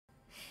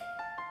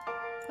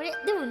これ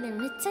でもね、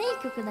めっちゃいい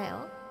曲だ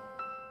よ。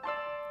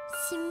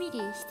しんみり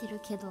してる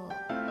けどちょっ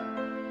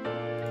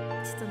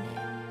とね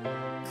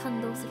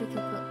感動する曲。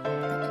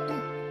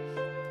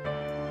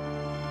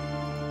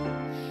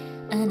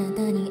あな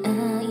たに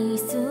愛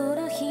す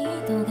る人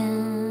が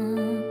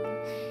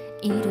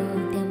いるっ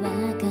て分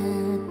か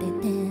って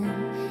て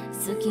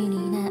好き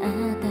になっ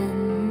た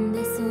ん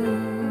です。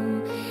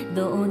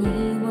どうに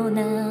も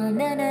な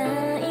ら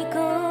ない恋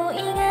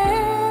が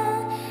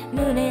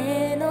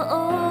胸の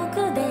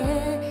奥で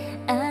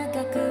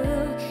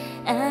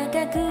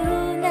赤く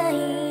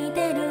泣い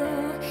てる。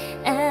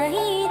会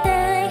いた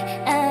い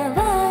会わ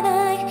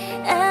ない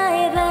会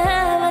えば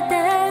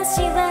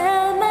私は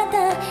また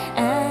あ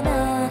な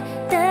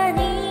たに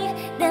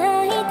泣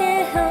いて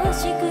欲し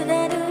く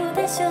なる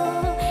でしょう。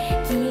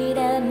きら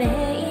め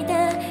い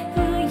た冬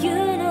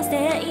の星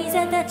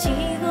座たちを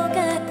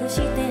隠し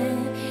て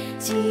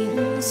し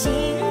んしん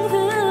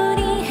降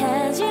り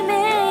始め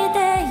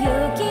た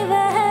雪は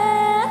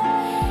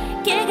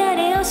汚れ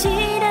を知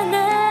らな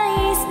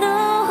いスノ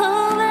ーホ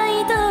ワ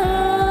イト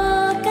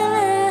から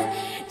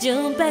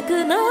純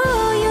白の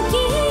雪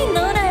の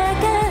中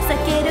咲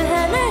ける花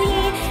に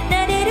な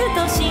れると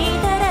し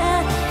たら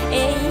永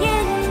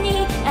遠に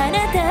あな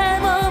た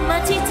を待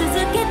ち続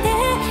けて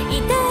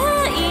いた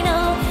いの。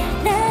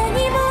何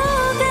も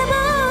かも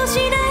白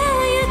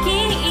雪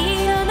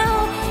色の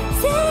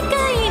世界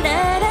な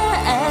ら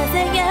鮮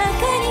や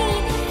かに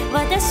私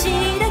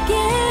だけ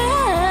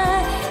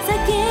咲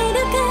ける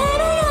か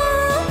らよ。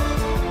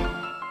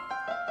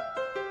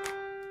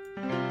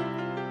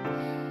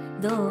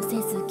どうせ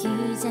好き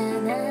じゃ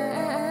な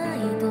い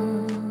と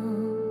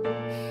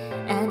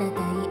あなた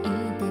言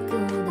ってく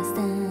ださ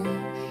い。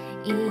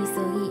急い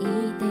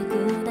でく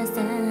ださ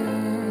い。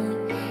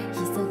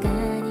密か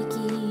に期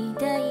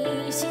待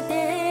して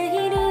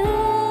いる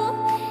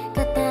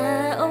片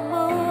思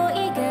い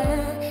が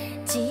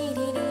チリ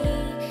リ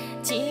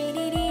チリ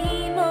リ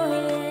燃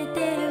えて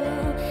る。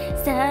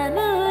寒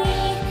い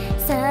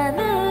寒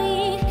い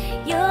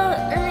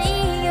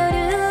夜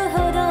ほ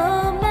ど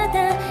また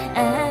あ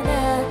な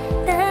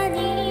たに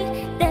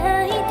抱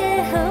いて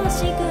欲し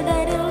くな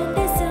るんで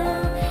す。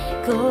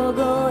凍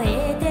え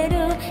てる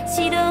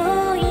白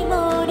い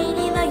森に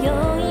迷い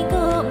込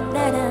んだ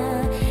ら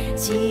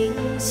しん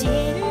しん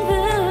降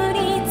り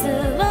積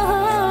も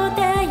った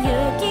雪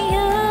よ。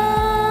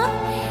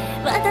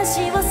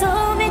私を染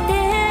めて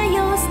よ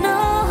スノー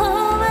ホ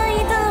ワイ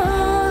ト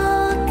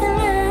から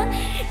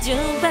純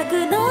白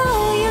の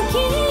雪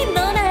の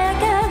中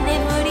眠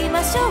り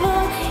ましょう。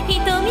瞳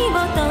を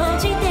閉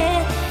じて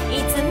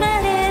いつま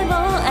でも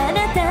あな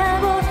た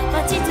を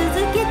待ち続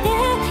けて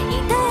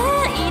いた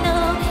いの。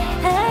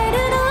春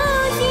の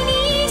日に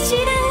白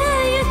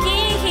雪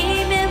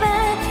姫は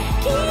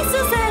キス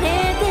され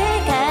て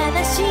悲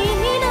し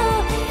みの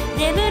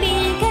眠り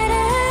から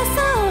そ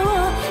う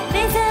目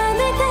覚め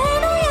た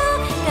のよ。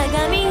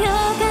鏡よ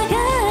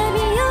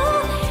鏡よ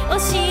教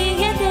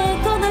えて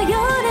この世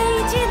で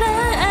一番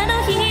あの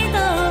人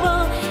を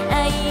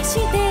愛し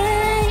て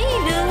い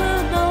る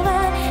のは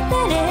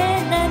誰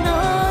なの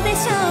で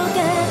しょうか。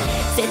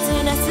切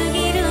なす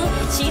ぎる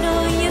白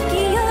い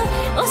雪よ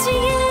教え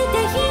て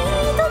一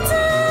つ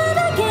だ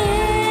け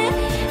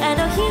あの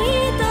人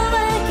は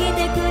来て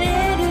くれ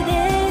るで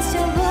しょ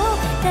う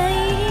か。い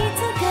つ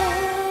か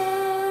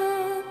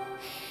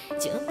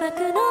純白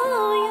の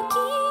雪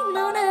の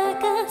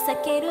中咲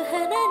ける花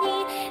に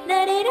な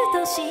れる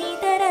とし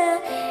たら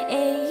永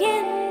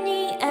遠に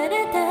あな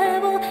た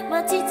を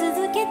待ち続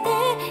けて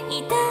い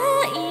た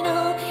いの。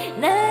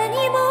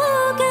何も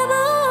かも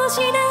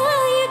白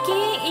雪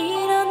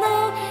色の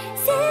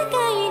世界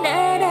な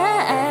ら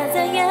鮮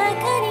や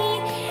かに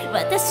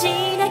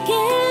私だけ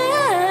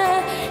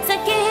咲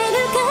ける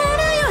か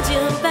らよ。純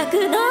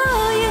白の